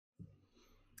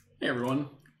Hey everyone,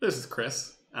 this is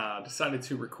Chris. Decided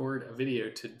to record a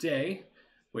video today,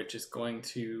 which is going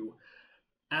to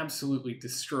absolutely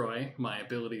destroy my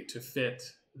ability to fit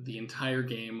the entire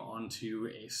game onto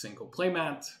a single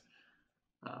playmat.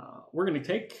 We're going to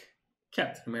take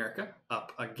Captain America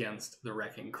up against the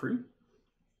Wrecking Crew.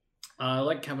 I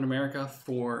like Captain America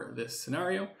for this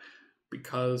scenario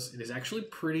because it is actually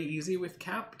pretty easy with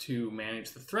Cap to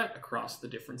manage the threat across the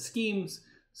different schemes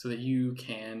so that you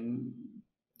can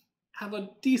have a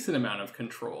decent amount of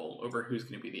control over who's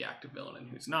going to be the active villain and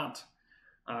who's not.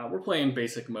 We're playing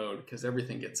basic mode because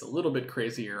everything gets a little bit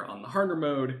crazier on the harder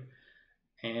mode,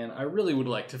 and I really would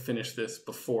like to finish this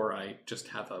before I just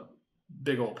have a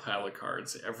big old pile of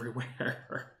cards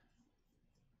everywhere.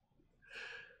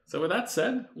 So with that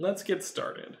said, let's get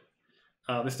started.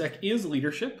 This deck is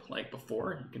leadership, like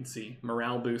before. You can see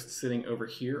morale boost sitting over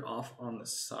here off on the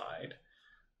side.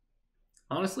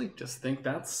 Honestly, just think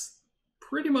that's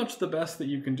pretty much the best that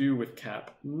you can do with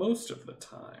Cap most of the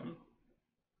time.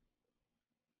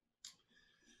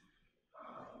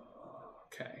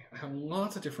 Okay, I have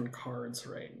lots of different cards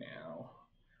right now.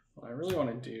 What I really want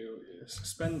to do is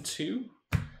spend 2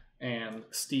 and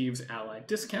Steve's ally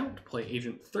discount, play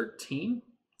Agent 13.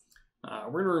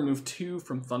 We're going to remove 2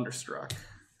 from Thunderstruck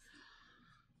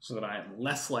so that I am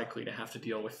less likely to have to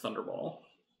deal with Thunderball.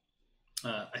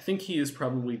 I think he is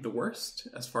probably the worst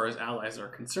as far as allies are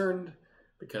concerned,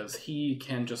 because he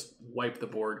can just wipe the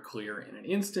board clear in an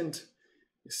instant,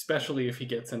 especially if he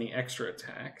gets any extra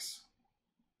attacks.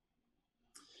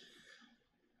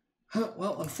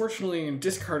 Well, unfortunately,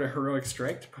 discard a Heroic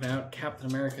Strike to put out Captain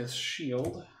America's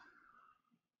shield.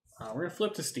 We're going to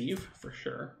flip to Steve, for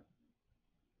sure.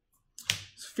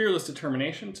 Fearless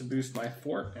Determination to boost my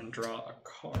fort and draw a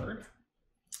card.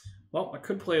 Well, I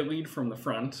could play a lead from the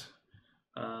front,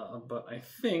 but I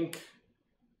think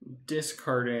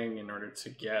discarding in order to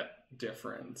get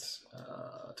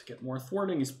to get more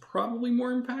thwarting is probably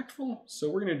more impactful,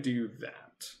 so we're going to do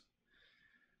that.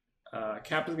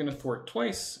 Cap is going to thwart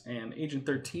twice, and Agent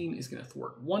 13 is going to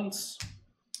thwart once.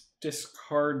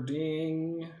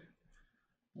 Discarding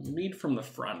lead from the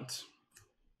front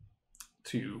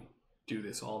to do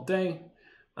this all day.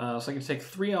 So I can take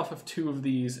 3 off of 2 of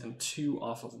these and 2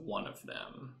 off of 1 of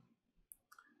them.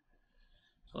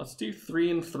 So let's do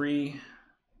 3 and 3.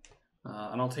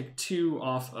 And I'll take 2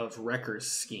 off of Wrecker's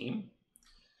scheme.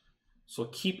 So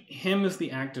we'll keep him as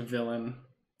the active villain.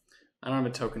 I don't have a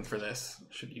token for this. I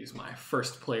should use my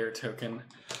first player token,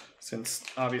 since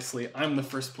obviously I'm the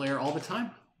first player all the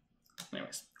time.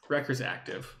 Anyways, Wrecker's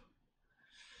active.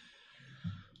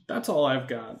 That's all I've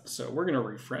got, so we're going to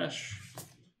refresh.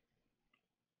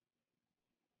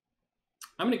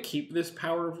 I'm going to keep this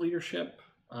power of leadership.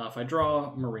 If I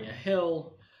draw Maria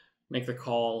Hill, make the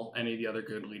call, any of the other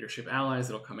good leadership allies,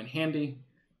 it'll come in handy.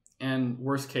 And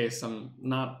worst case, I'm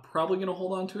not probably going to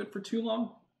hold on to it for too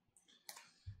long.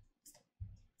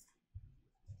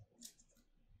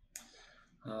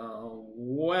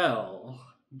 Well,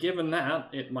 given that,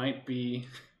 it might be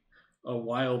a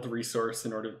wild resource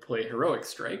in order to play Heroic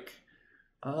Strike,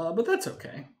 but that's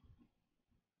okay.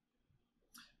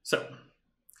 So,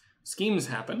 schemes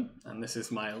happen, and this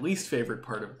is my least favorite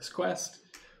part of this quest,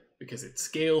 because it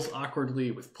scales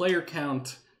awkwardly with player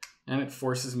count, and it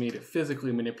forces me to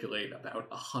physically manipulate about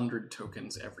 100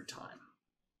 tokens every time.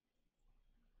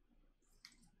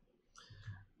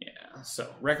 Yeah,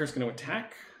 so Wrecker's going to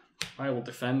attack. I will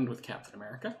defend with Captain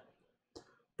America.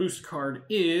 Boost card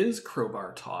is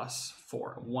Crowbar Toss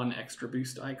for 1 extra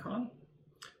boost icon.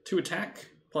 To attack,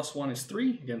 +1 is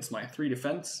 3 against my 3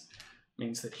 defense.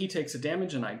 Means that he takes a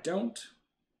damage and I don't.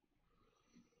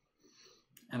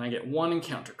 And I get 1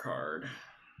 encounter card,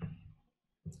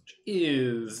 which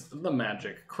is the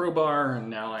Magic Crowbar.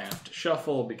 And now I have to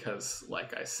shuffle because,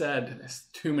 like I said, there's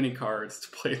too many cards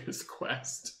to play this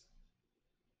quest.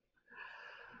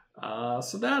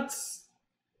 So that's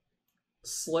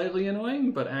slightly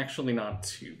annoying, but actually not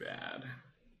too bad.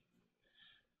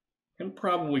 Can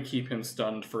probably keep him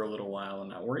stunned for a little while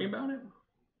and not worry about it.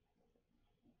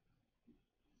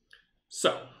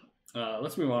 So,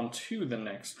 let's move on to the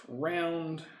next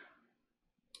round.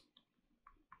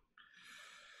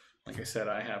 Like I said,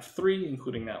 I have 3,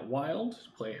 including that wild,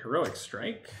 to play Heroic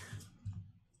Strike,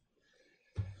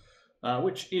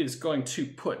 which is going to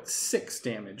put 6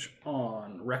 damage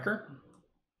on Wrecker.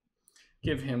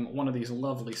 Give him one of these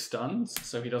lovely stuns,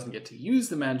 so he doesn't get to use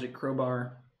the Magic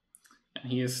Crowbar,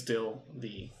 and he is still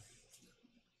the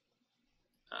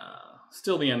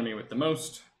enemy with the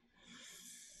most.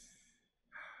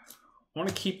 I want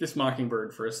to keep this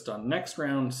Mockingbird for a stun next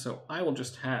round, so I will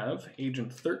just have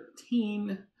Agent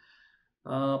 13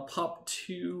 Pop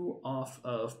 2 off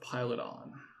of Pilot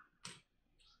On.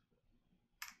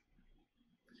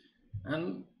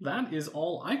 And that is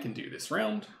all I can do this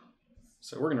round.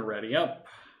 So we're going to ready up.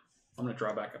 I'm going to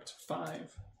draw back up to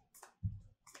 5.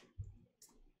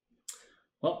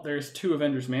 Well, there's 2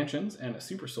 Avengers Mansions and a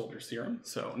Super Soldier Serum,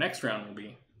 so next round will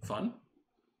be fun.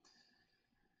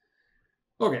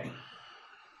 Okay.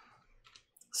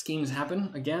 Schemes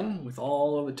happen again with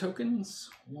all of the tokens.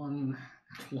 1,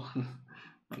 1,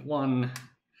 and 1,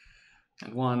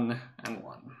 and 1, and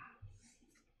 1.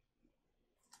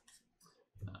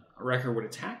 Wrecker would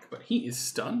attack, but he is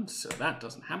stunned, so that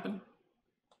doesn't happen.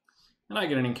 And I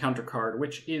get an encounter card,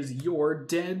 which is your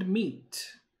dead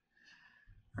meat.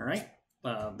 All right,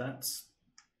 it's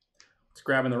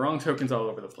grabbing the wrong tokens all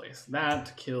over the place.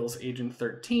 That kills Agent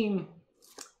 13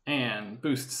 and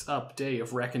boosts up Day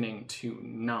of Reckoning to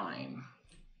 9.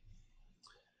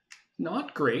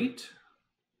 Not great.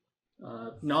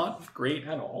 Not great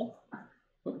at all,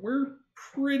 but we're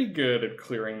pretty good at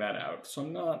clearing that out, so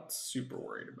I'm not super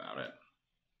worried about it.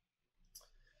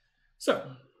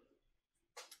 So,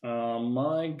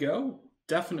 my go,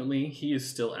 definitely he is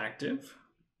still active.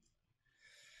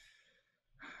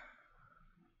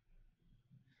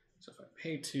 So if I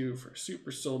pay 2 for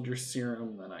Super Soldier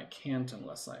Serum, then I can't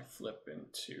unless I flip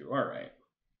into, all right.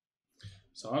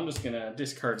 So I'm just gonna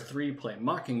discard 3, play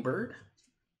Mockingbird,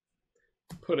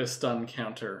 put a stun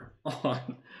counter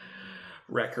on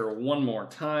Wrecker one more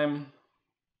time.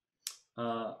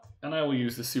 And I will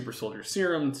use the Super Soldier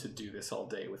Serum to do this all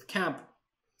day with Cap.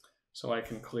 So I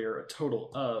can clear a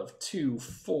total of 2,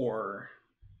 4,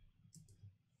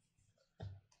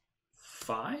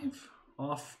 5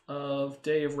 off of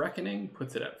Day of Reckoning.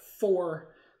 Puts it at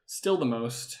 4. Still the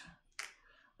most,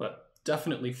 but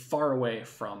definitely far away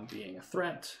from being a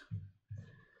threat.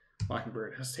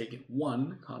 Mockingbird has taken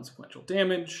 1 consequential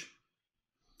damage.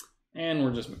 And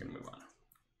we're just going to move on.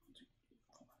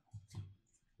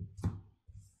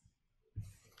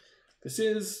 This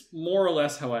is more or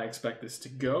less how I expect this to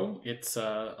go. It's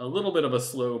a little bit of a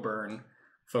slow burn,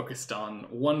 focused on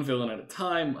 1 villain at a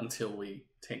time until we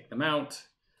take them out.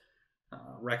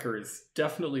 Wrecker is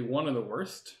definitely one of the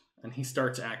worst, and he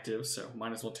starts active, so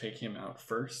might as well take him out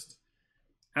first.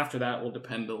 After that will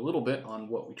depend a little bit on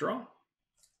what we draw.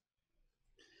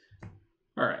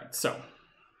 All right, so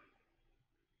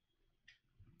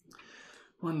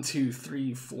 1, 2,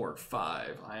 3, 4,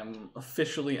 5. I am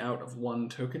officially out of 1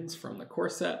 tokens from the core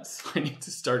set, so I need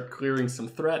to start clearing some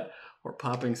threat or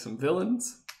popping some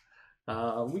villains.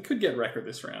 We could get Wrecker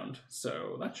this round,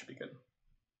 so that should be good.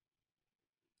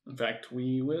 In fact,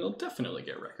 we will definitely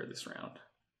get Wrecker this round,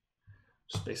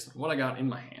 just based on what I got in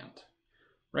my hand.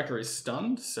 Wrecker is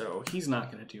stunned, so he's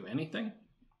not going to do anything.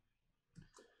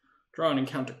 Draw an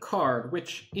encounter card,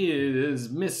 which is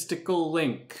Mystical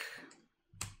Link.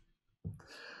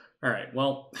 All right,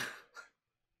 well,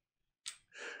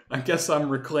 I guess I'm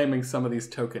reclaiming some of these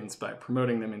tokens by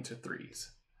promoting them into 3s.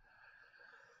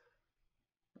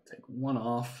 I take 1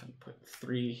 off and put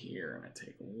 3 here, and I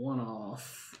take 1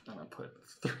 off and I put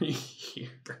 3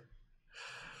 here.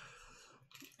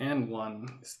 And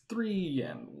 1 is 3,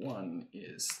 and 1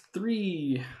 is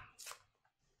 3.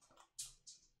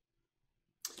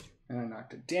 And I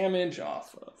knocked a damage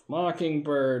off of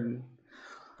Mockingbird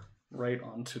right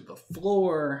onto the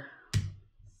floor.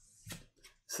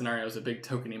 Scenario is a big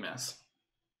tokeny mess.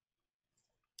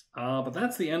 But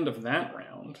that's the end of that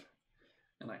round.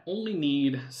 And I only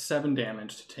need 7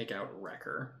 damage to take out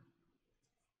Wrecker,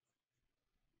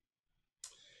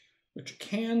 which I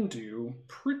can do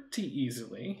pretty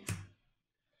easily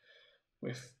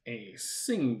with a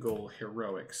single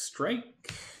heroic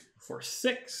strike for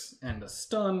 6 and a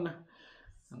stun,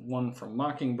 and 1 from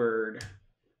Mockingbird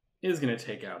is going to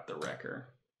take out the Wrecker.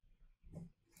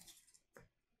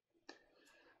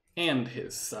 And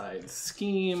his side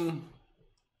scheme.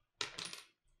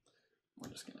 We're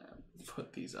just going to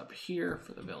put these up here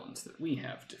for the villains that we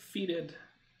have defeated.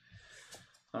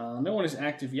 No one is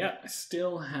active yet. I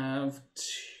still have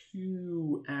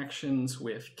 2 actions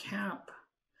with Cap.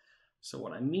 So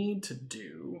what I need to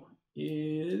do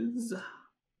is...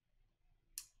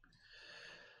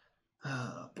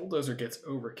 Bulldozer gets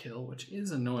overkill, which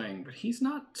is annoying, but he's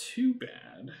not too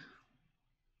bad.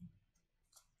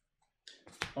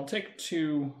 I'll take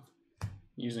 2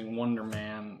 using Wonder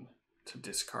Man to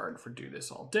discard for Do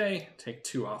This All Day. Take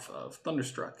 2 off of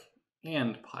Thunderstruck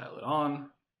and pile it on.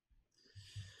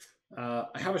 I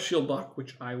have a shield block,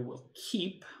 which I will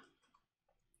keep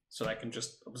so I can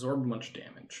just absorb a bunch of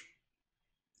damage.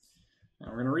 Now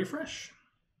we're going to refresh.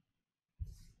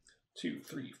 2,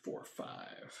 3, 4,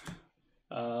 5.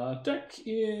 Deck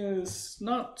is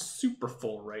not super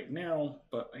full right now,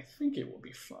 but I think it will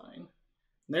be fine.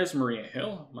 And there's Maria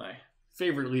Hill, my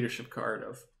favorite leadership card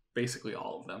of basically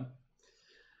all of them.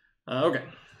 Okay,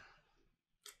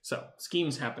 so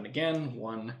schemes happen again.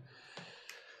 1,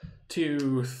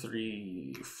 2,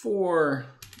 3, 4.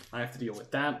 I have to deal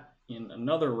with that in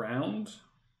another round,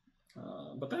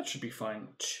 but that should be fine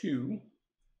too.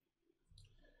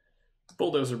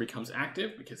 Bulldozer becomes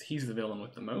active because he's the villain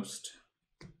with the most.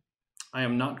 I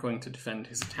am not going to defend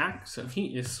his attack, so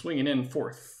he is swinging in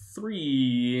for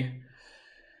 3.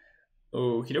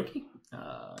 Okie dokie.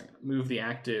 Move the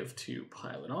active to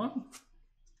pile it on.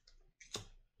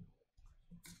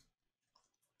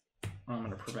 I'm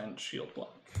going to prevent shield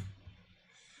block.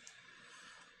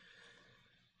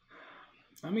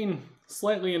 I mean,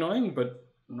 slightly annoying, but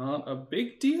not a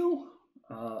big deal.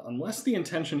 Unless the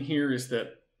intention here is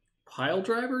that Pile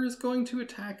Driver is going to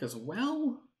attack as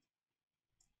well.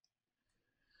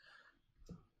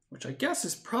 Which I guess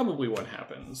is probably what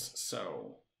happens.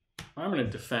 So I'm going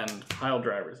to defend Pile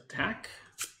Driver's attack.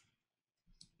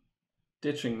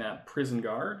 Ditching that Prison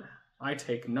Guard. I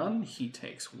take none, he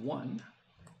takes 1.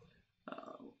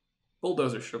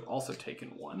 Bulldozer should have also taken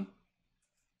 1.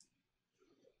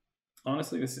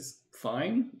 Honestly, this is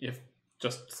fine, if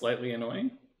just slightly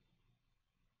annoying.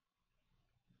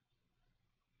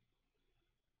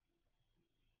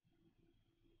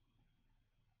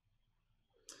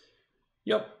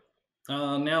 Yep.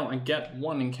 Now I get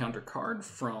 1 encounter card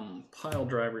from Pile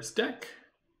Driver's deck,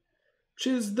 which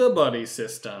is the Buddy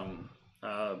System.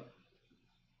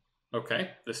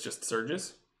 Okay, this just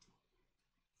surges.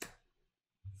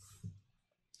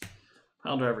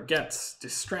 Pile Driver gets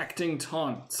Distracting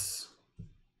Taunts.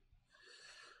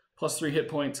 +3 hit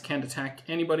points, can't attack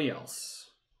anybody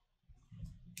else.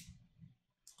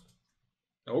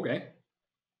 Okay.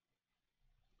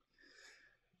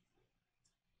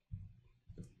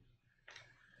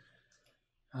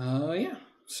 Yeah,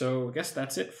 so I guess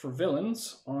that's it for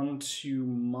villains. On to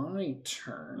my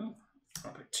turn.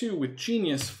 I'll pick 2 with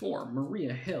Genius for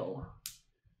Maria Hill,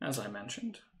 as I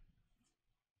mentioned.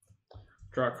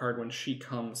 Draw a card when she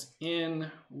comes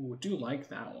in. Ooh, do like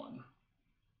that one.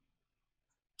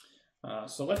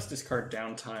 So let's discard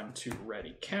Downtime to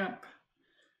ready Cap.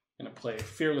 I'm going to play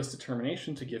Fearless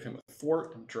Determination to give him a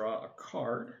thwart and draw a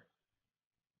card.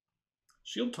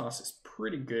 Shield Toss is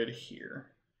pretty good here.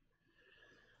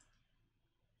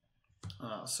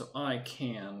 So I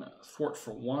can thwart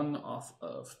for 1 off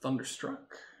of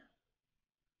Thunderstruck.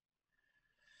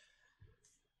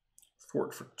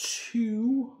 Thwart for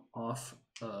 2 off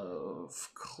of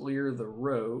Clear the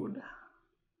Road.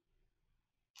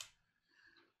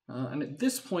 And at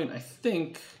this point, I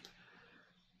think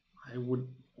I would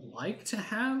like to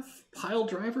have Pile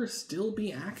Driver still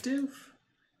be active.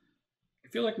 I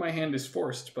feel like my hand is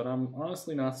forced, but I'm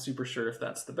honestly not super sure if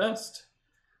that's the best.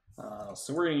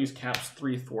 So we're going to use Cap's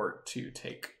 3 thwart to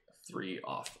take 3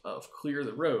 off of Clear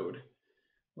the Road.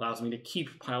 Allows me to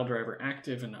keep Pile Driver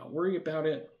active and not worry about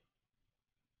it.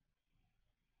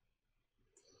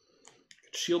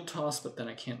 Could Shield Toss, but then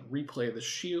I can't replay the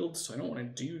shield, so I don't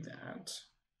want to do that.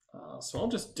 So I'll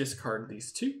just discard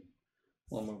these 2.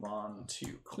 We'll move on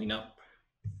to Cleanup.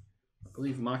 I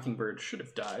believe Mockingbird should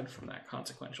have died from that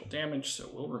consequential damage, so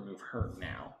we'll remove her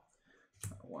now.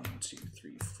 1, 2,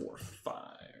 3, 4, 5.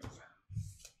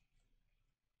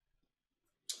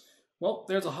 Well,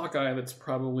 there's a Hawkeye that's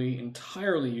probably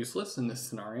entirely useless in this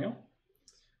scenario.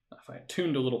 If I had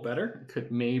tuned a little better, it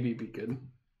could maybe be good.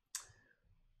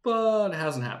 But it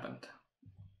hasn't happened.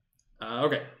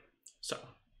 Okay, so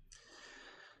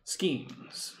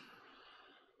schemes.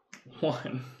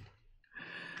 1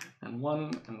 and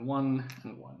 1 and 1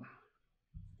 and 1.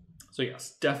 So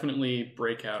yes, definitely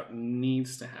breakout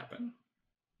needs to happen.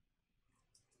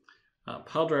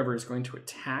 Pile Driver is going to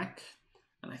attack,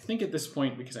 and I think at this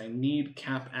point, because I need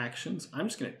Cap actions, I'm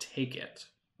just going to take it.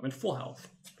 I'm in full health.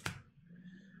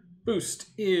 Boost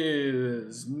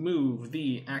is move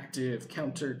the active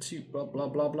counter to blah, blah,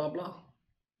 blah, blah, blah.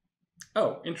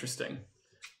 Oh, interesting.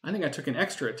 I think I took an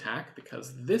extra attack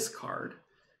because this card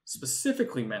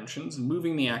specifically mentions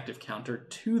moving the active counter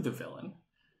to the villain.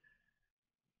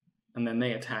 And then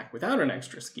they attack without an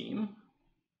extra scheme.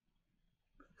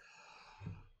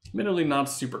 Admittedly not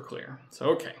super clear. So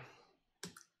okay.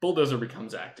 Bulldozer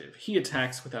becomes active. He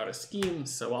attacks without a scheme,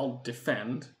 so I'll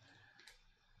defend.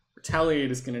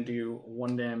 Retaliate is going to do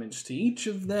 1 damage to each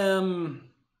of them.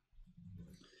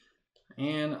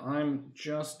 And I'm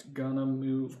just gonna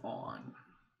move on.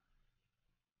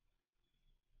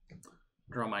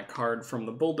 Draw my card from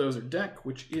the Bulldozer deck,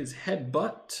 which is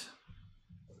Headbutt.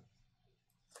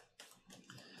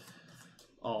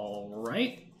 All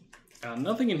right.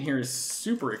 Nothing in here is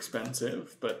super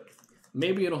expensive, but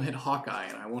maybe it'll hit Hawkeye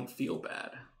and I won't feel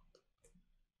bad.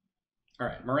 All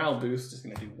right, morale boost is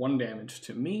going to do 1 damage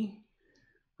to me.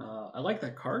 I like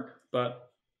that card,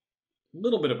 but a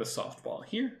little bit of a softball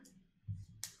here.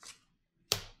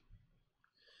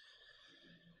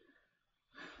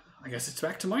 I guess it's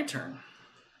back to my turn.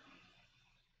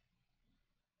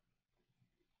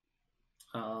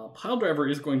 Piledriver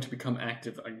is going to become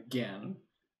active again,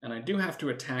 and I do have to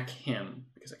attack him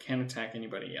because I can't attack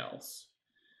anybody else.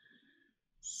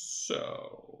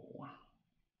 So...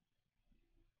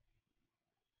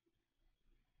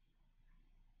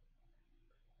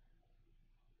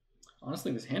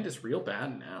 honestly, this hand is real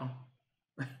bad now.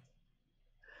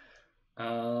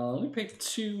 Let me pay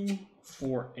 2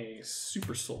 for a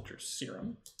Super Soldier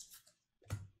Serum.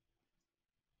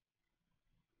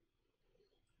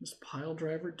 This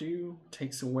Piledriver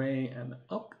takes away an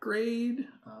upgrade.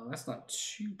 That's not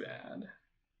too bad.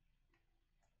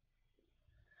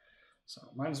 So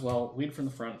might as well lead from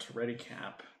the front to ready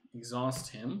cap,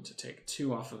 exhaust him to take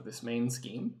 2 off of this main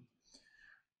scheme.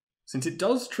 Since it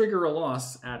does trigger a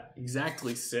loss at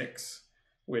exactly 6,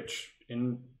 which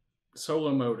in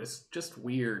solo mode is just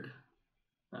weird.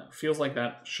 Feels like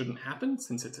that shouldn't happen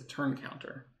since it's a turn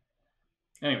counter.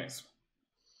 Anyways,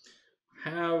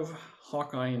 have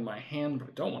Hawkeye in my hand, but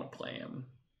I don't want to play him.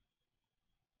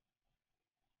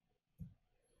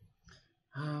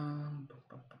 I'm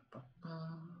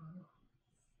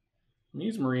gonna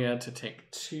use Maria to take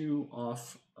 2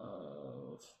 off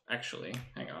of... actually,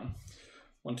 hang on.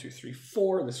 1, 2, 3,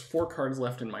 4. There's 4 cards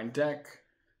left in my deck.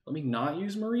 Let me not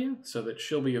use Maria so that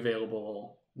she'll be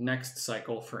available next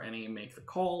cycle for any make the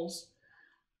calls.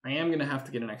 I am going to have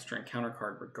to get an extra encounter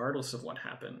card regardless of what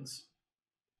happens.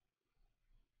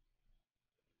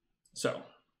 So,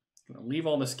 I'm going to leave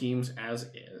all the schemes as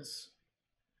is.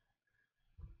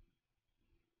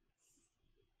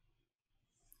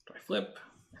 Do I flip?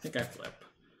 I think I flip.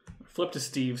 Flip to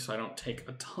Steve so I don't take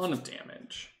a ton of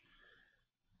damage.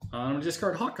 I'm going to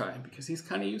discard Hawkeye because he's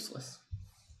kind of useless.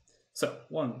 So,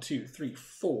 1, 2, 3,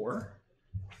 4.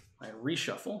 I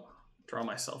reshuffle, draw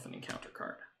myself an encounter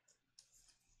card.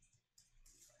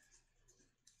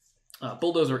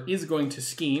 Bulldozer is going to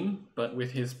scheme, but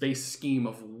with his base scheme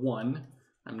of 1,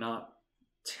 I'm not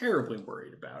terribly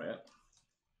worried about it.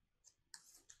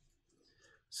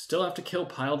 Still have to kill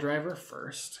Piledriver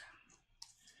first.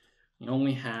 He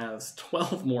only has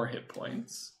 12 more hit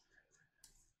points.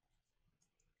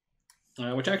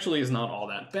 Which actually is not all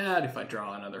that bad if I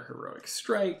draw another Heroic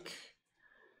Strike.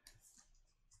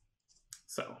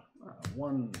 So,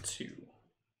 1, 2.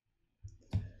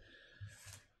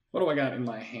 What do I got in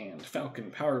my hand? Falcon,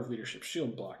 Power of Leadership,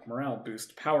 Shield Block, Morale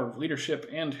Boost, Power of Leadership,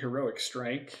 and Heroic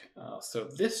Strike. So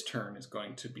this turn is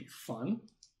going to be fun.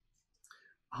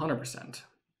 100%.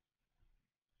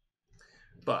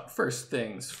 But first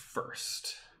things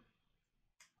first.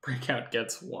 Breakout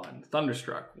gets 1,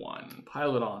 Thunderstruck 1,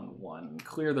 Pilot on 1,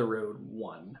 Clear the Road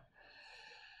 1.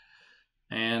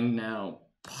 And now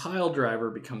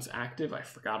Piledriver becomes active. I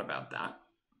forgot about that.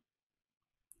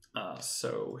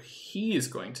 So he is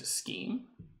going to scheme.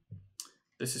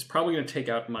 This is probably going to take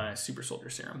out my Super Soldier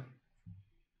Serum.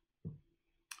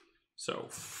 So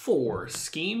 4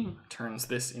 scheme turns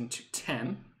this into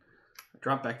 10.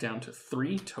 Drop back down to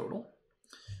 3 total.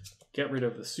 Get rid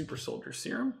of the Super Soldier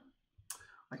Serum.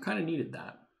 I kind of needed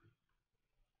that.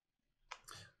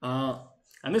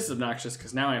 And this is obnoxious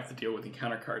because now I have to deal with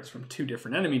encounter cards from 2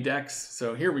 different enemy decks.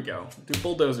 So here we go. Do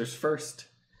Bulldozers first.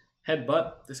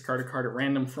 Headbutt. Discard a card at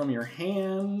random from your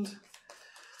hand.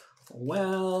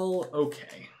 Well,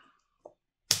 okay.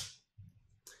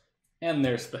 And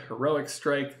there's the Heroic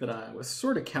Strike that I was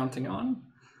sort of counting on.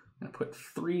 I'm going to put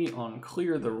 3 on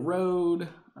Clear the Road.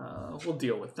 We'll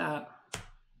deal with that.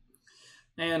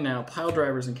 And now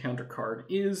Piledriver's encounter card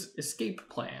is Escape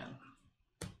Plan.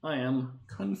 I am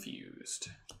confused.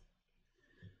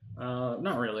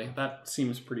 Not really. That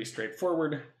seems pretty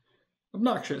straightforward.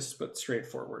 Obnoxious, but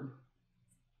straightforward.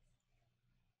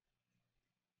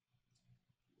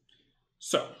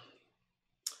 So,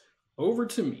 over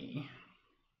to me.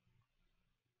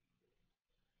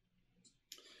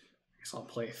 I guess I'll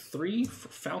play 3 for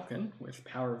Falcon with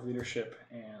Power of Leadership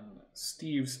and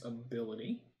Steve's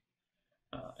ability.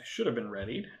 I should have been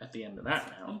readied at the end of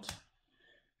that round.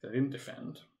 I didn't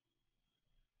defend.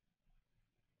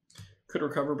 Could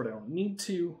recover, but I don't need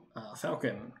to.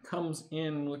 Falcon comes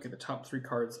in. Look at the top 3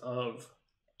 cards of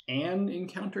an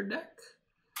encounter deck.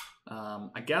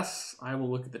 I guess I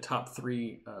will look at the top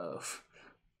 3 of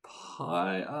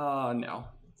no.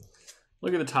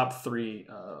 look at the top 3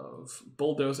 of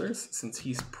Bulldozers, since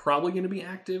he's probably going to be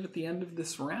active at the end of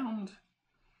this round.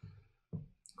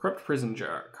 Corrupt Prison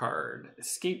card,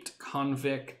 Escaped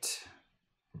Convict,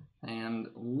 and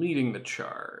Leading the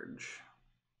Charge.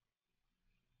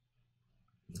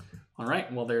 All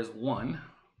right, well, there's one.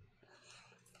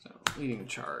 So, Leading the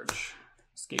Charge,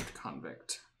 Escaped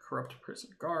Convict, Corrupt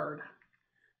Prison Guard.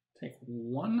 Take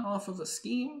 1 off of a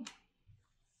scheme.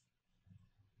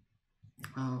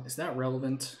 Is that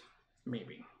relevant?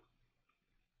 Maybe.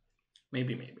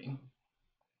 Maybe.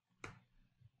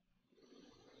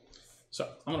 So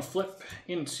I'm going to flip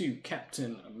into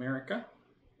Captain America.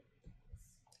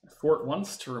 Thwart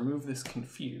once to remove this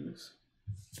confuse.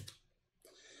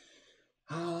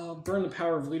 Burn the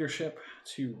Power of Leadership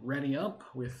to ready up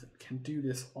with can do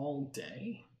this all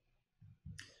day.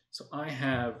 So I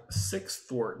have 6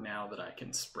 thwart now that I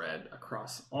can spread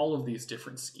across all of these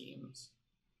different schemes.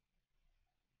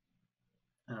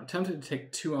 And I'm tempted to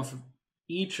take 2 off of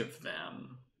each of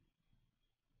them.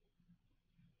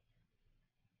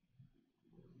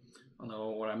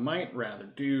 Although what I might rather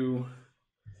do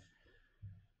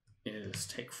is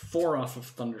take 4 off of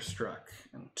Thunderstruck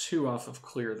and 2 off of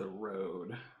Clear the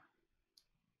Road.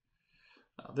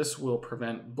 This will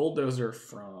prevent Bulldozer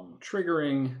from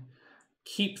triggering,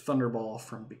 keep Thunderball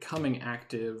from becoming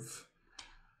active,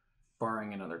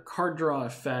 barring another card draw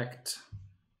effect.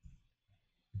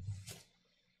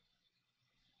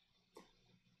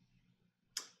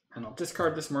 And I'll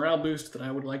discard this morale boost that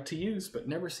I would like to use, but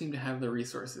never seem to have the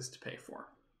resources to pay for.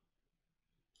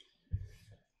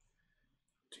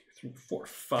 2, 3, 4,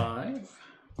 5.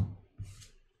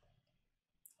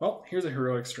 Well, here's a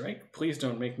Heroic Strike. Please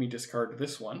don't make me discard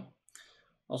this one.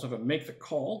 Also have a Make the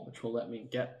Call, which will let me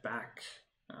get back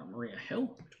Maria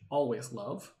Hill, which I always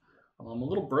love. Although I'm a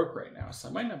little broke right now, so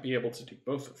I might not be able to do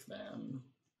both of them.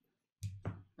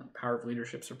 And Power of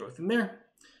Leaderships are both in there.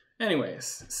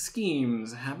 Anyways,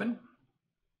 schemes happen.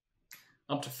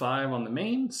 Up to 5 on the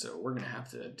main, so we're going to have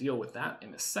to deal with that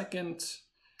in a second.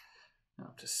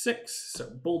 Up to 6, so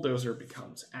Bulldozer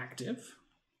becomes active.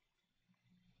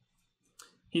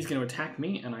 He's going to attack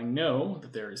me, and I know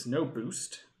that there is no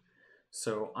boost,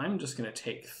 so I'm just going to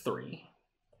take 3.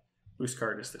 Boost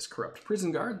card is this Corrupt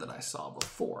Prison Guard that I saw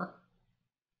before.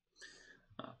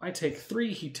 I take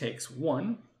 3, he takes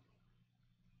 1.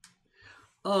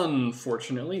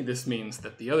 Unfortunately, this means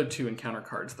that the other 2 encounter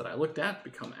cards that I looked at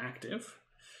become active.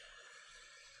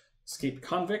 Escaped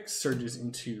Convict surges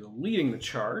into Leading the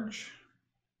Charge.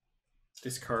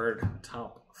 Discard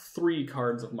top 3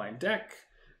 cards of my deck.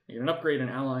 I get an upgrade, an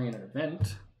ally, and an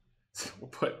event. So we'll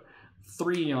put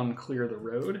 3 on Clear the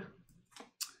Road.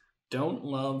 Don't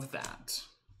love that.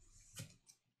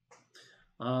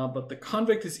 But the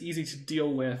Convict is easy to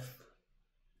deal with.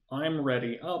 I'm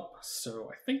ready up, so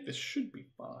I think this should be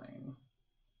fine.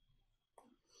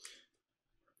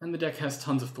 And the deck has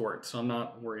tons of thwart, so I'm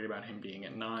not worried about him being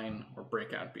at 9 or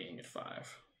Breakout being at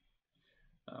 5.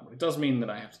 But it does mean that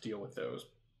I have to deal with those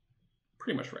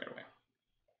pretty much right away.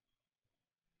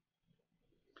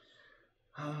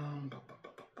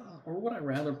 Or would I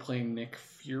rather play Nick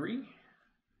Fury?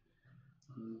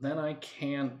 Then I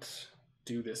can't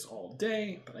do this all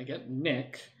day, but I get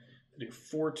Nick to do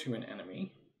 4 to an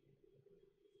enemy.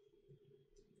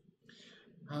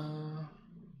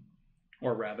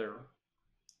 Or rather,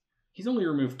 he's only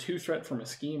removed 2 threat from a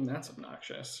scheme. That's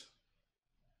obnoxious.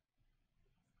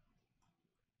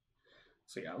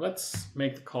 So yeah, let's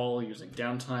make the call using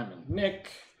Downtime and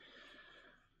Nick.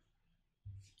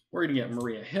 We're going to get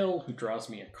Maria Hill, who draws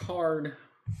me a card.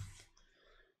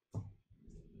 I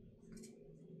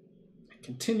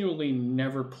continually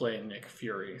never play Nick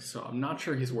Fury, so I'm not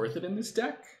sure he's worth it in this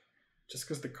deck, just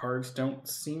because the cards don't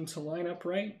seem to line up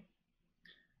right.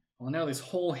 Well, now this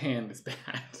whole hand is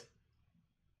bad.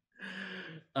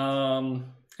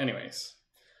 Anyways,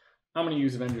 I'm going to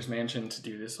use Avengers Mansion to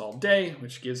do this all day,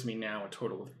 which gives me now a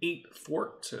total of 8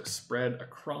 thwart to spread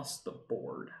across the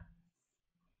board.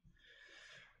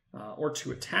 Or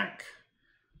to attack.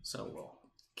 So we'll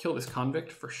kill this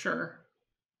convict for sure.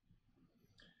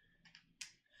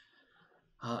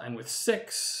 And with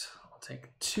 6, I'll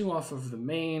take 2 off of the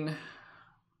main,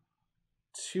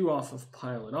 2 off of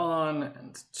Pile It On,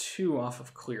 and 2 off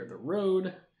of Clear the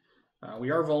Road.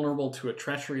 We are vulnerable to a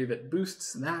treachery that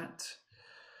boosts that.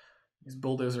 This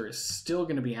Bulldozer is still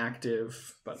going to be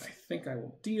active, but I think I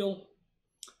will deal.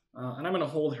 And I'm going to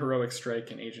hold Heroic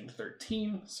Strike and Agent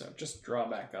 13, so just draw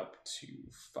back up to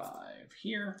 5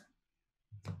 here.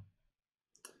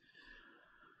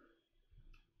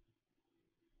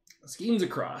 Schemes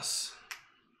across.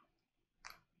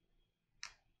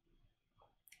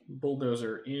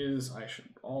 Bulldozer is, I should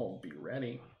all be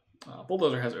ready.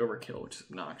 Bulldozer has overkill, which is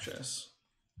obnoxious.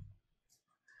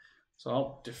 So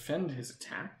I'll defend his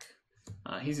attack.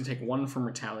 He's going to take 1 from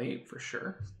Retaliate for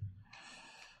sure.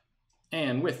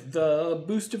 And with the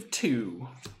boost of 2,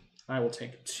 I will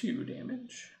take 2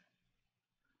 damage.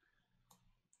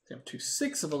 Up to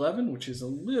 6 of 11, which is a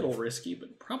little risky,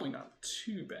 but probably not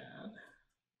too bad.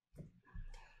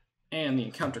 And the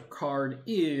encounter card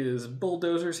is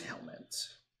Bulldozer's Helmet.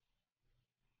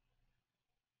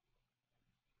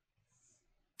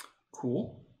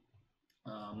 Cool.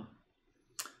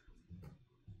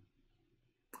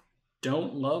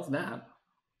 Don't love that.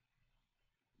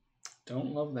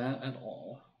 Don't love that at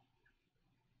all.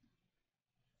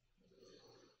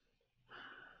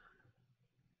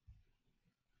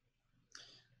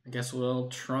 I guess we'll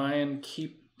try and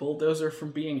keep Bulldozer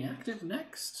from being active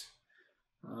next,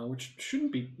 which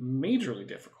shouldn't be majorly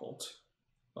difficult,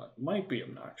 but might be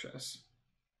obnoxious.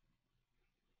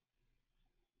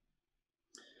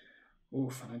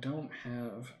 Oof, and I don't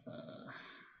have...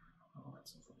 oh,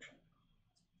 that's unfortunate.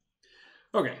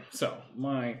 Okay, so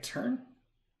my turn.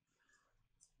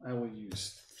 I will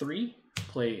use 3,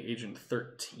 play Agent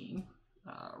 13,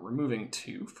 removing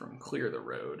 2 from Clear the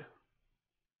Road.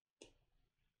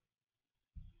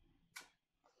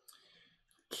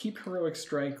 Keep Heroic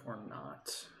Strike or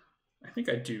not? I think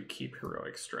I do keep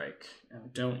Heroic Strike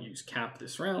and don't use Cap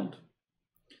this round.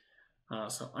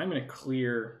 So I'm going to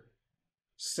clear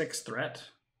 6 threat.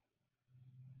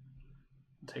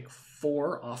 I'll take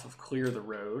 4 off of Clear the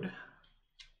Road.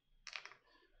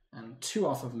 And 2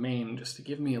 off of main just to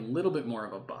give me a little bit more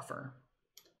of a buffer.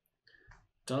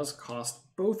 Does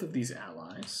cost both of these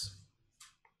allies.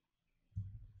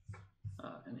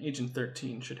 And Agent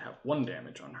 13 should have 1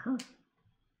 damage on her.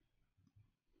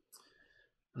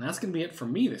 And that's going to be it for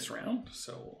me this round.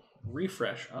 So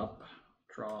refresh up,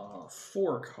 draw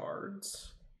 4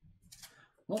 cards.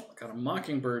 Well, got a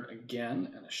Mockingbird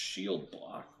again and a shield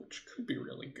block, which could be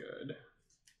really good.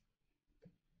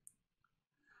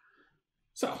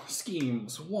 So,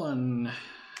 schemes 1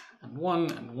 and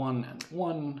 1 and 1 and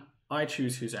 1. I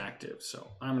choose who's active,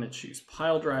 so I'm going to choose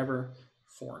Pile Driver,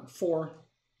 4 and 4.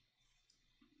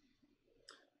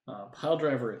 Pile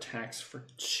Driver attacks for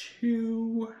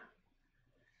 2.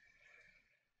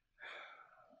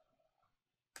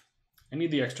 I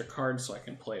need the extra card so I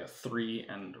can play a 3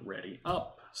 and ready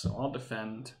up, so I'll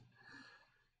defend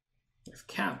with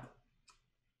Cap.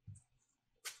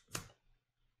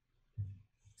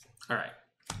 All right.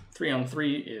 3 on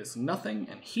 3 is nothing,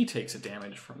 and he takes a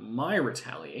damage from my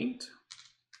Retaliate.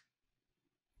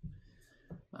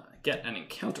 Get an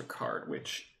encounter card,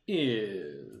 which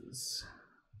is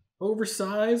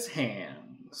Oversize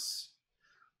Hands.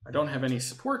 I don't have any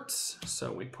supports,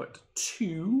 so we put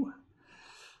 2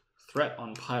 threat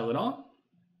on Pile It On,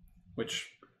 which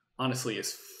honestly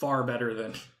is far better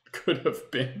than could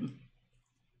have been.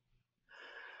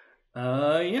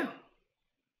 Yeah.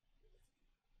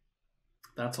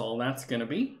 That's all that's going to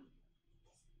be.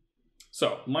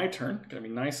 So, my turn, going to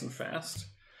be nice and fast.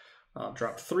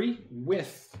 Drop 3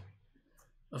 with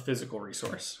a physical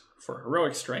resource for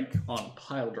Heroic Strike on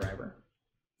Pile Driver.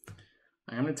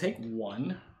 I'm going to take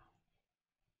 1,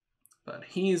 but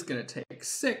he's going to take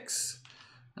 6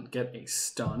 and get a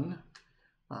stun.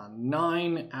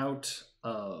 9 out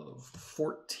of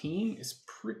 14 is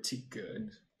pretty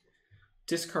good.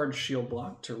 Discard Shield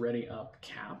Block to ready up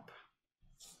Cap.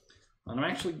 And I'm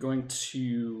actually going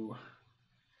to,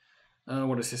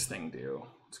 what does this thing do?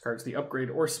 This card's the upgrade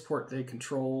or support they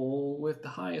control with the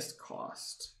highest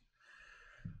cost.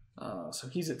 So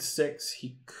he's at 6.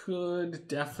 He could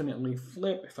definitely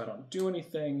flip if I don't do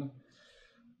anything.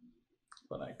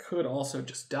 But I could also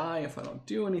just die if I don't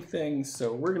do anything.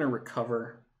 So we're going to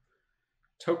recover.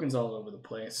 Tokens all over the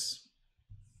place.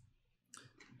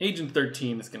 Agent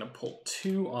 13 is going to pull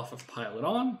 2 off of Pile It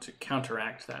On to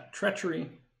counteract that treachery.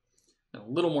 A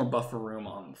little more buffer room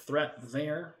on threat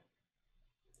there.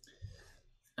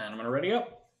 And I'm going to ready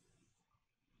up.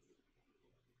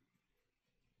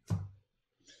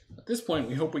 At this point,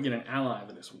 we hope we get an ally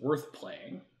that is worth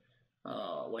playing.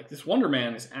 Like this Wonder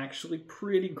Man is actually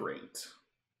pretty great.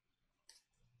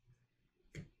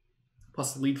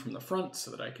 Plus the lead from the front so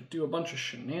that I could do a bunch of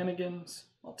shenanigans.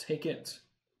 I'll take it.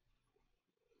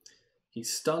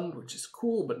 He's stunned, which is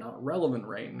cool, but not relevant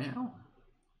right now.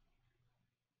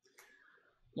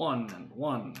 1 and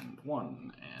 1 and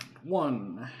 1 and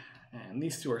 1. And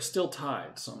these 2 are still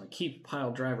tied, so I'm going to keep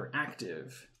Pile Driver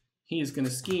active. He is going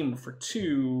to scheme for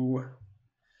 2.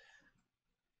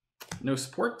 No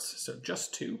supports, so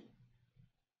just 2.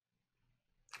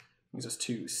 Brings us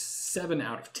to 7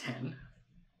 out of 10.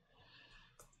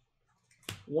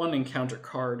 one encounter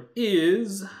card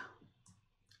is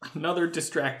another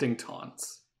distracting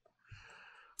taunts.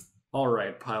 All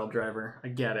right, pile driver, I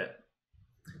get it.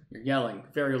 You're yelling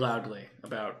very loudly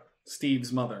about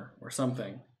Steve's mother or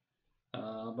something,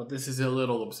 but this is a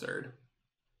little absurd.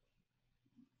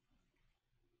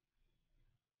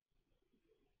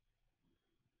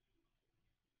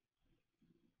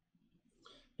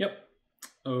 Yep,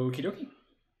 okie dokie.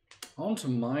 On to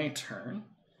my turn.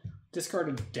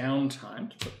 Discarded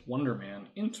downtime to put Wonder Man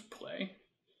into play.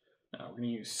 Now we're going to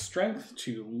use Strength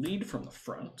to lead from the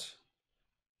front.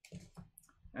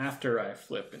 After I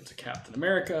flip into Captain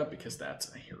America, because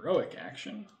that's a heroic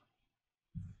action.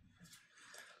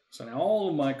 So now all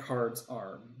of my cards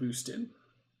are boosted.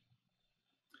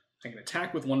 I can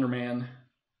attack with Wonder Man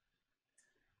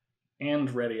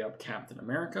and ready up Captain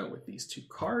America with these two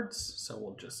cards. So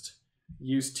we'll just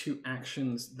use two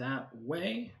actions that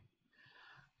way.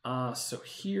 So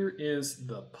here is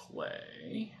the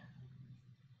play.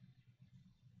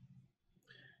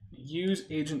 Use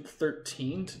Agent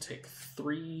 13 to take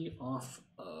 3 off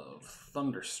of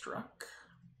Thunderstruck.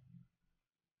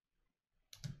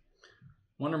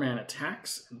 Wonder Man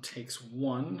attacks and takes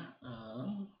 1.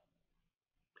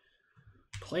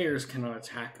 Players cannot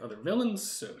attack other villains,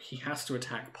 so he has to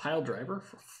attack Pile Driver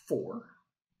for 4.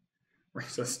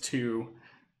 Brings us to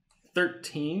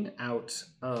 13 out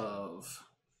of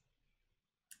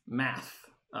math.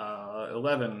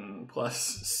 11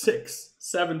 plus 6,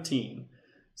 17.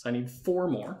 So I need 4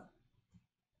 more.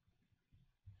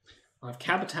 I'll have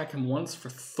Cap attack him once for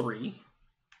 3.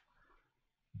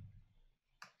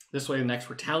 This way the next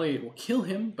Retaliate will kill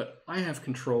him, but I have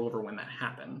control over when that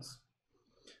happens.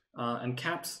 And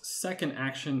Cap's second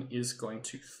action is going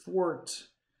to thwart.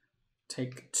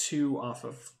 Take 2 off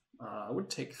of... I would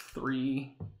take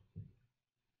 3.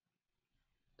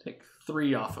 Take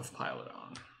 3 off of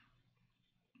Pilot-On.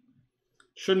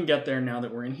 Shouldn't get there now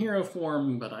that we're in hero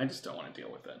form, but I just don't want to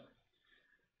deal with it.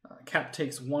 Cap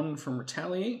takes 1 from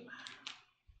Retaliate.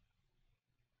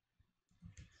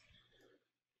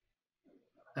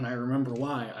 And I remember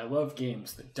why I love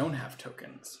games that don't have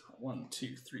tokens. 1,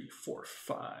 2, 3, 4,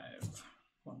 5.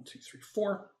 1, 2, 3,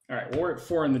 4. All right, well, we're at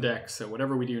 4 in the deck, so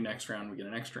whatever we do next round, we get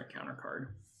an extra encounter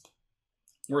card.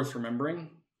 Worth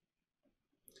remembering.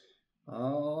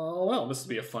 Well, this will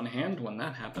be a fun hand when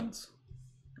that happens.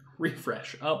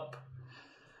 Refresh up.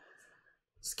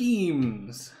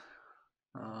 Schemes.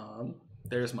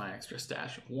 There's my extra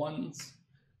stash of 1s.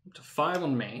 Up to 5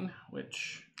 on main,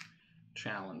 which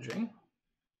challenging.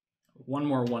 1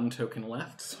 more 1 token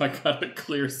left, so I gotta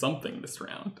clear something this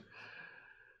round.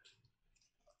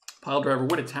 Pile Driver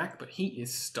would attack, but he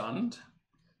is stunned.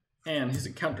 And his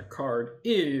encounter card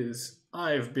is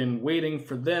I've been waiting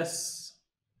for this.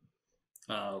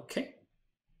 Okay.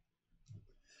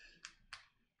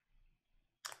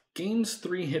 Gains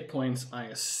 3 hit points, I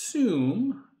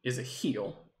assume, is a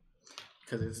heal,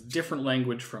 because it's different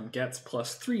language from gets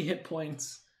plus 3 hit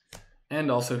points, and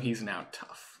also he's now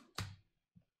tough.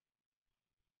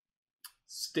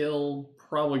 Still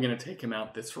probably going to take him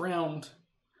out this round.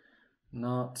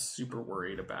 Not super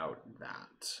worried about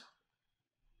that.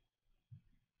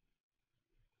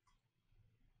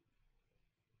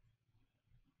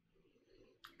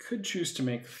 Could choose to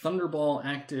make Thunderball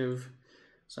active,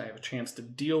 so I have a chance to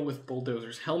deal with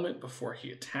Bulldozer's helmet before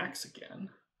he attacks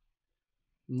again.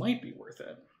 Might be worth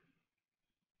it.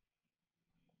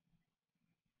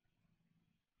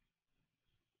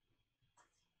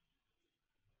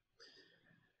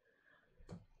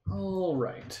 All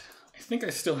right. I think I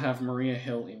still have Maria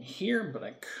Hill in here, but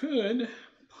I could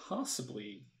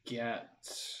possibly get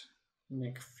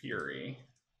Nick Fury.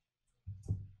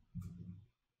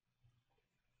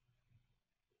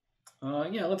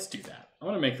 Yeah, let's do that. I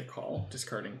want to make the call,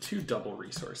 discarding 2 double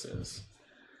resources.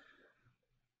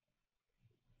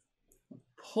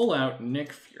 Pull out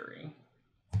Nick Fury.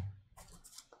 I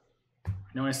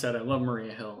know I said I love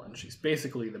Maria Hill, and she's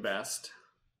basically the best.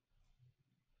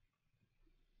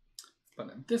 But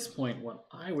at this point, what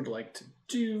I would like to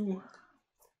do...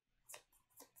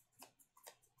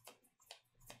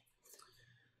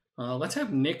 let's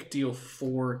have Nick deal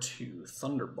 4 to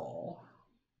Thunderball.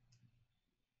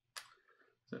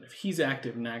 So that if he's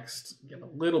active next, get a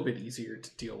little bit easier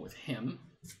to deal with him.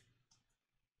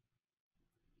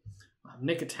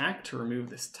 Nick attack to remove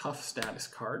this tough status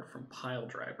card from Pile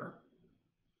Driver.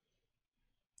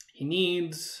 He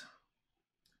needs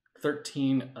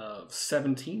 13 of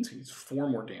 17, so he needs 4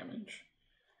 more damage.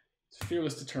 It's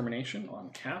Fearless Determination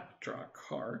on Cap, draw a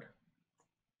card.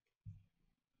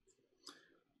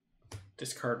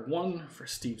 Discard 1 for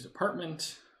Steve's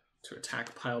Apartment to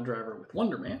attack Pile Driver with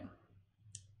Wonder Man.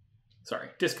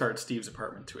 discard Steve's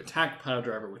apartment to attack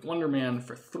Piledriver with Wonder Man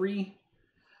for 3.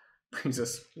 Brings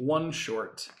us 1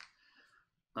 short.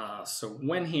 So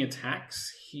when he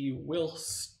attacks, he will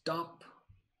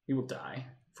die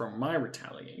from my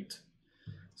retaliate.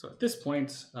 So at this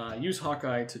point, use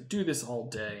Hawkeye to do this all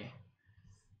day.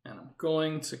 And I'm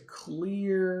going to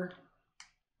clear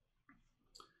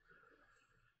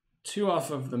 2 off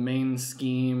of the main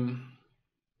scheme.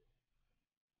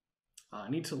 I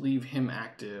need to leave him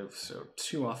active, so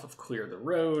 2 off of clear the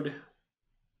road.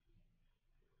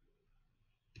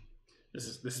 This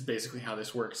is basically how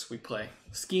this works. We play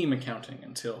scheme accounting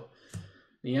until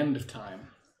the end of time.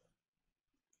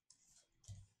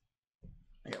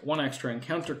 I get 1 extra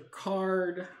encounter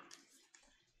card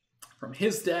from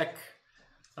his deck,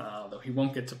 though he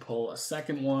won't get to pull a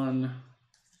second one.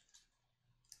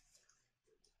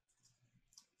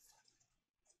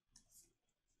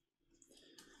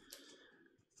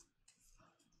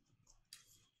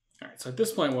 All right, so at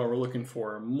this point, what we're looking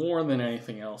for more than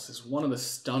anything else is one of the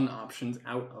stun options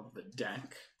out of the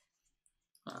deck.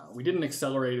 We didn't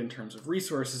accelerate in terms of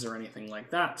resources or anything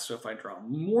like that, so if I draw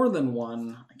more than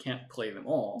 1, I can't play them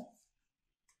all.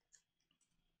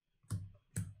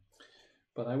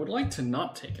 But I would like to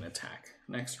not take an attack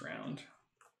next round.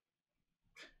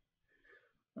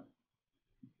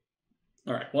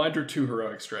 All right, well, I drew 2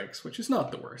 heroic strikes, which is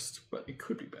not the worst, but it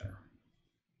could be better.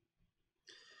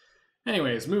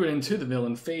 Anyways, moving into the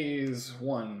villain phase.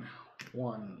 1,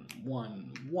 1,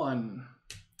 1, 1.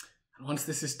 And once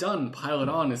this is done, Pile It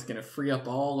On is going to free up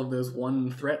all of those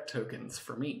 1 threat tokens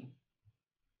for me.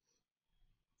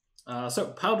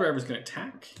 So Piledriver is going to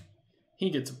attack. He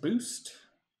gets a boost.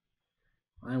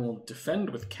 I will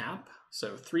defend with Cap,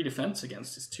 so 3 defense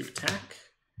against his 2 attack.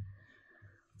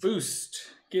 Boost.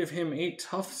 Give him a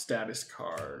tough status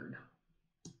card.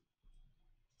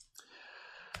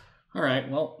 All right,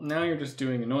 well, now you're just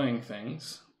doing annoying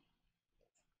things.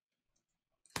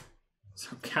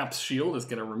 So Cap's shield is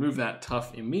going to remove that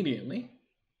tough immediately.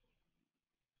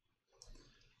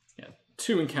 Yeah,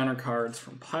 2 encounter cards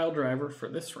from Piledriver for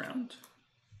this round.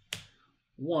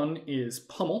 1 is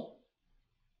Pummel.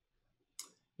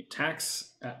 He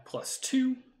attacks at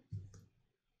 +2.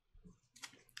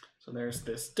 So there's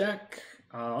this deck.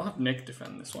 I'll have Nick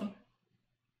defend this one.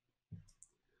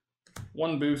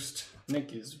 1 boost.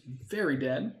 Nick is very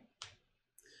dead.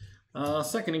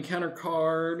 Second encounter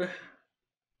card.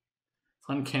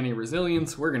 Uncanny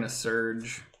Resilience. We're going to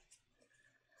Surge.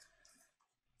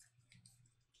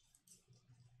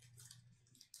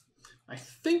 I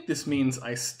think this means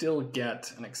I still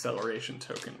get an acceleration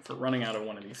token for running out of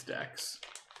one of these decks.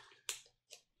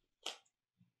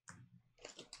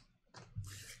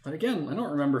 But again, I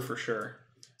don't remember for sure.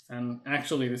 And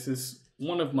actually, this is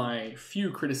one of my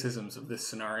few criticisms of this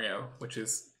scenario, which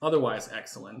is otherwise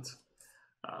excellent.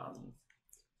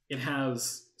 It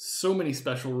has so many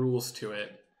special rules to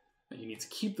it that you need to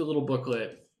keep the little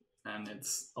booklet, and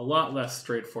it's a lot less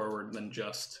straightforward than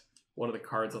just what do the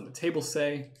cards on the table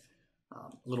say. A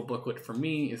little booklet for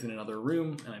me is in another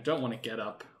room, and I don't want to get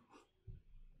up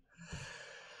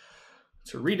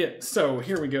to read it. So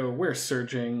here we go. We're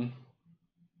surging.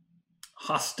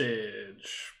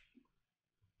 Hostage.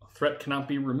 A threat cannot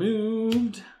be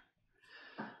removed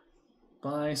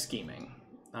by scheming,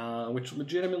 which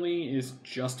legitimately is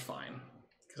just fine,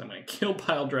 because I'm going to kill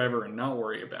Piledriver and not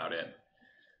worry about it.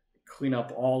 Clean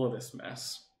up all of this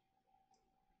mess.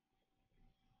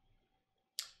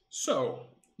 So,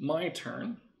 my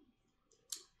turn.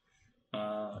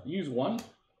 Use 1.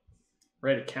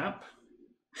 Write a Cap.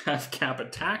 Have Cap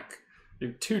attack.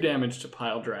 Do 2 damage to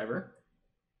Piledriver.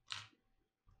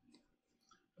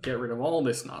 Get rid of all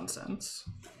this nonsense.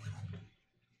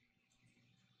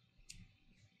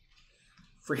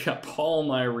 Free up all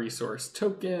my resource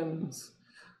tokens.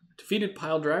 Defeated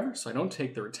Piledriver, so I don't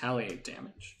take the retaliate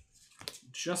damage.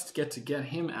 Just get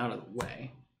him out of the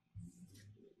way.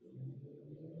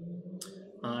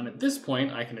 And at this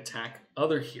point, I can attack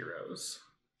other heroes.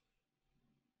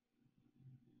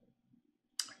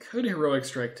 I could heroic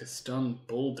strike to stun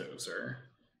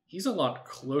Bulldozer. He's a lot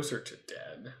closer to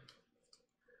dead.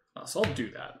 So I'll do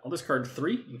that. I'll discard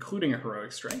 3, including a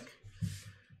heroic strike.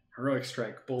 Heroic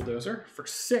strike Bulldozer for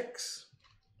 6.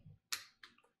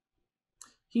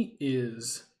 He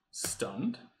is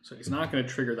stunned, so he's not going to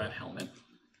trigger that helmet.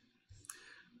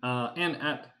 And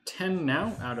at 10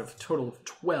 now, out of a total of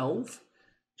 12,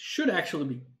 should actually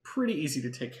be pretty easy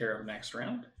to take care of next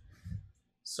round.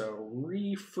 So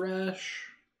refresh.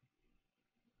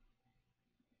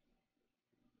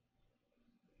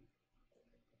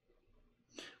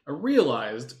 I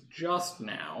realized just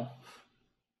now,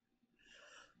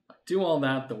 I do all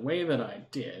that the way that I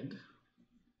did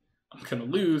I'm going to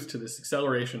lose to this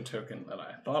acceleration token that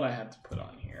I thought I had to put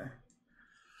on here.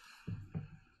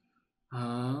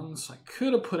 So I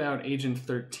could have put out Agent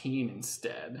 13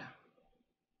 instead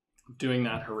of doing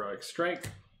that heroic strike.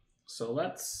 So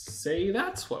let's say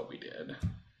that's what we did.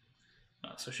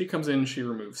 So she comes in, she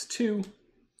removes 2.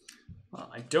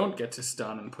 I don't get to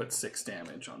stun and put 6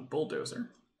 damage on Bulldozer.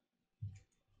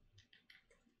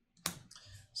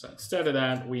 So instead of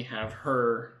that, we have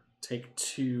her take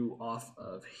 2 off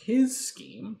of his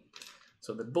scheme,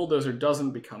 so the Bulldozer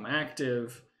doesn't become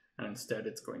active, and instead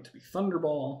it's going to be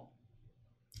Thunderball.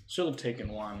 She'll have taken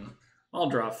 1. I'll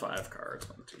draw 5 cards.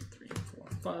 1, 2, 3, 4,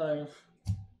 5.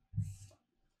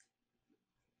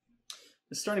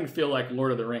 It's starting to feel like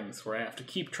Lord of the Rings, where I have to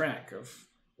keep track of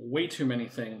way too many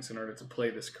things in order to play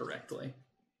this correctly.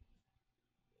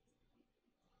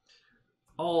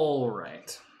 All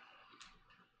right.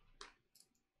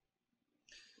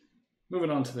 Moving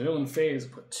on to the villain phase,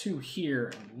 put 2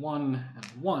 here and 1 and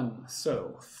 1.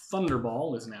 So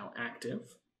Thunderball is now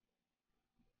active.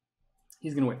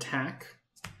 He's going to attack.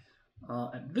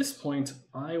 At this point,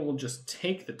 I will just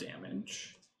take the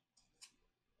damage.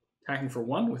 Attacking for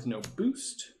 1 with no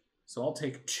boost. So I'll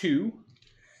take 2.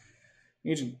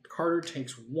 Agent Carter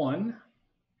takes 1.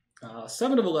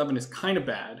 7 of 11 is kind of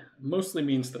bad. Mostly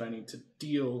means that I need to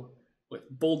deal with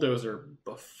Bulldozer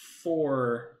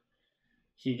before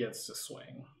he gets to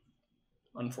swing,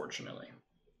 unfortunately.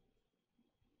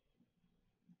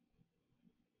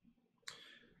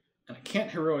 And I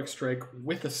can't heroic strike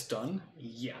with a stun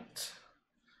yet.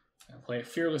 I play a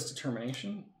Fearless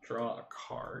Determination, draw a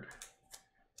card,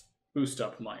 boost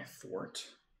up my thwart.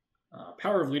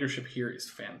 Power of Leadership here is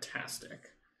fantastic.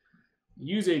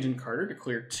 Use Agent Carter to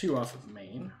clear 2 off of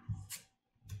main.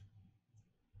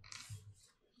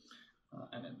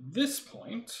 And at this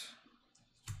point,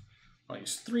 I'll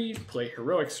use 3 to play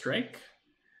Heroic Strike.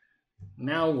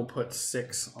 Now we'll put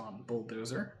 6 on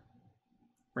Bulldozer,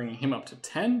 bringing him up to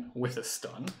 10 with a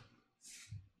stun.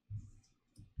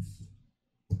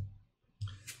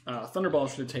 Thunderball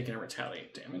should have taken a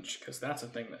retaliate damage, because that's a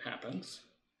thing that happens.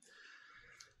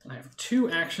 And I have 2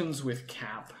 actions with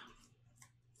Cap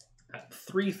at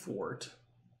 3 thwart.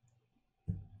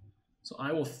 So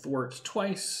I will thwart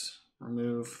twice,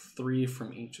 remove 3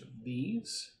 from each of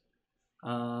these.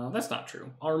 That's not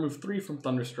true. I'll remove 3 from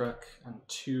Thunderstruck and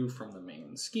 2 from the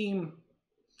main scheme.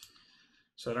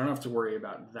 So I don't have to worry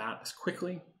about that as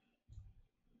quickly.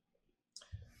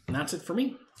 And that's it for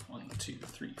me. 1, 2,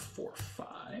 3, 4,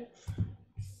 5.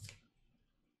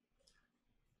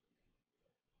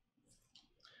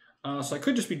 So I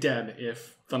could just be dead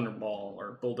if Thunderball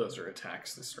or Bulldozer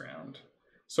attacks this round.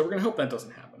 So we're going to hope that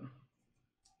doesn't happen.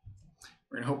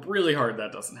 We're going to hope really hard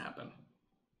that doesn't happen.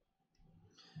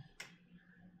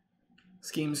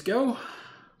 Schemes go.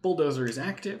 Bulldozer is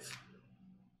active.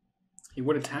 He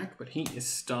would attack, but he is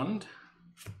stunned.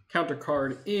 Counter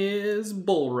card is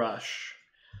Bull Rush.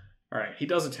 All right, he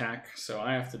does attack, so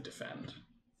I have to defend.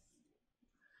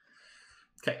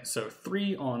 Okay, so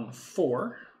 3 on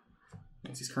 4.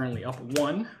 Means he's currently up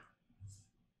 1.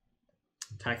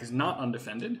 Attack is not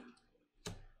undefended.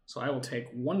 So I will take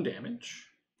 1 damage.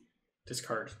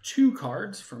 Discard 2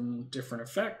 cards from different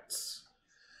effects.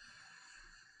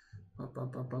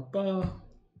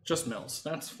 Just mills,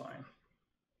 that's fine.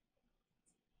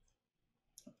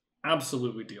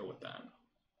 Absolutely deal with that.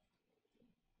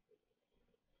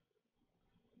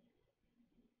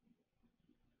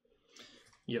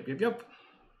 Yep.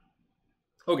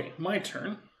 Okay, my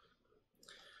turn.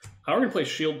 We're going to play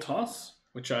Shield Toss,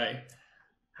 which I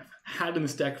have had in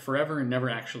this deck forever and never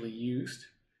actually used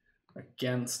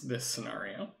against this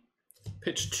scenario.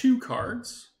 Pitch 2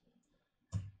 cards.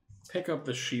 Pick up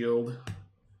the shield.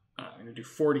 I'm going to do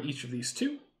 4 to each of these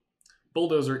 2.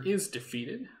 Bulldozer is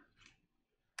defeated.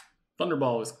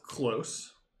 Thunderball is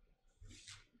close.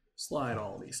 Slide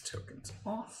all these tokens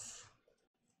off.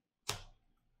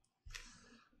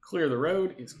 Clear the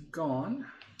Road is gone.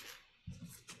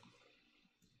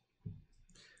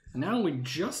 And now we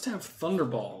just have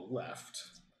Thunderball left,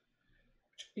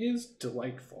 which is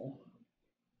delightful.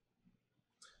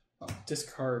 I'll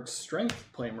discard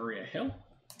Strength, play Maria Hill,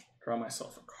 draw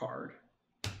myself a card.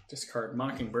 Discard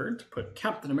Mockingbird to put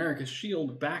Captain America's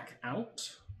shield back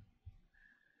out.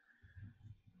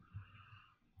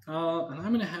 And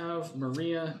I'm going to have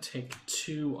Maria take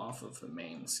 2 off of the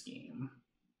main scheme.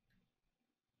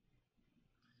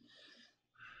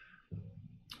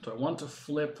 So I want to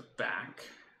flip back.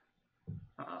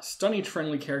 Stun each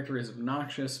friendly character is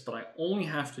obnoxious, but I only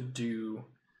have to do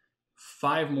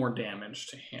 5 more damage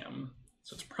to him,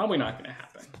 so it's probably not going to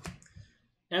happen.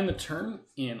 End the turn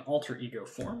in alter ego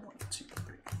form. 1, 2,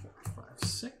 3, 4, 5,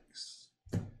 6.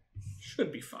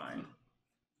 Should be fine.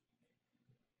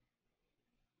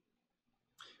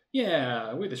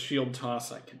 Yeah, with a shield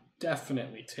toss, I can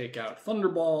definitely take out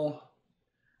Thunderball.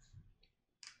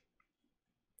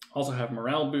 Also have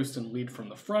morale boost and lead from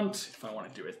the front if I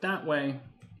want to do it that way.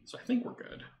 So I think we're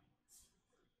good.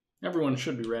 Everyone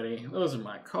should be ready. Those are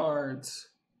my cards.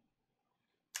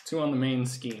 2 on the main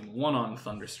scheme, 1 on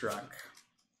Thunderstruck.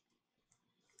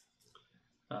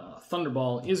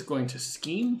 Thunderball is going to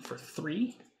scheme for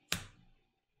 3.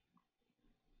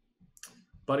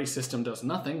 Buddy System does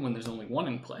nothing when there's only 1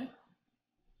 in play.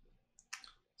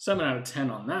 7 out of 10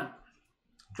 on that.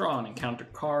 Draw an encounter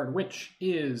card, which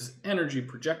is Energy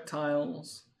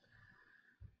Projectiles.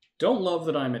 Don't love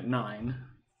that I'm at 9,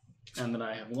 and that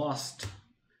I have lost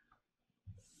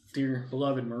dear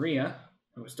beloved Maria,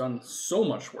 who has done so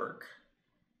much work.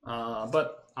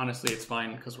 But honestly, it's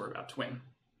fine because we're about to win.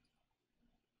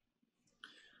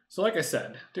 So like I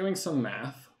said, doing some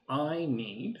math, I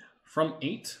need, from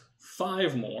 8,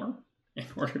 5 more in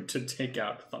order to take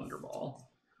out Thunderball.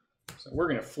 So we're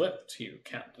going to flip to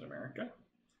Captain America.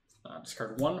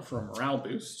 Discard 1 for a morale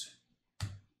boost.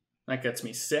 That gets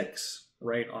me 6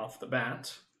 right off the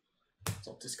bat.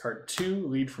 So I'll discard 2,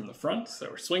 lead from the front. So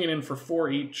we're swinging in for 4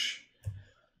 each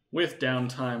with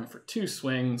downtime for 2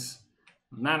 swings.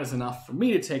 And that is enough for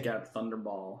me to take out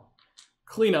Thunderball,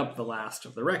 clean up the last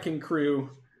of the Wrecking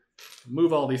Crew,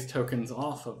 move all these tokens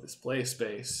off of this play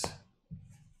space,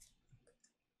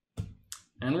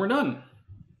 and we're done.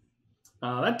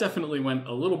 That definitely went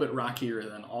a little bit rockier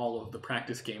than all of the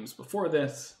practice games before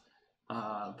this.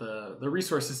 The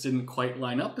resources didn't quite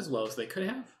line up as well as they could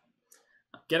have.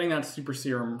 Getting that Super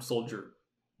Serum Soldier,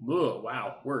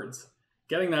 wow, words.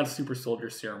 Getting that Super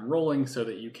Soldier Serum rolling so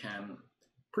that you can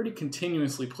pretty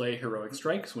continuously play Heroic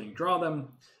Strikes when you draw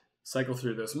them, cycle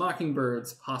through those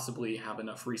Mockingbirds, possibly have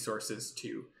enough resources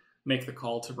to make the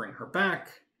call to bring her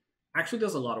back. Actually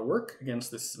does a lot of work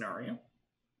against this scenario.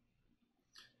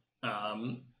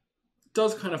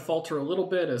 Does kind of falter a little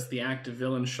bit as the active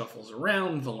villain shuffles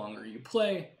around the longer you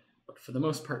play, but for the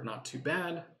most part not too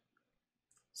bad.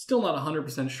 Still not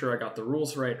 100% sure I got the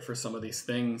rules right for some of these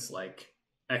things, like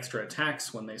extra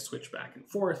attacks when they switch back and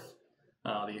forth,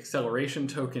 the acceleration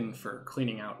token for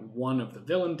cleaning out one of the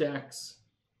villain decks.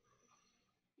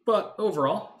 But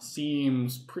overall,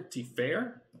 seems pretty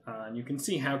fair. And you can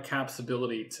see how Cap's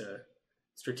ability to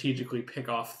strategically pick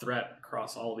off threat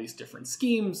across all these different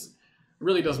schemes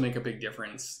really does make a big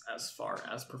difference as far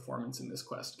as performance in this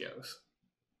quest goes.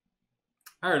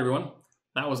 All right, everyone,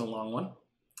 that was a long one.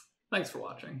 Thanks for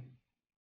watching.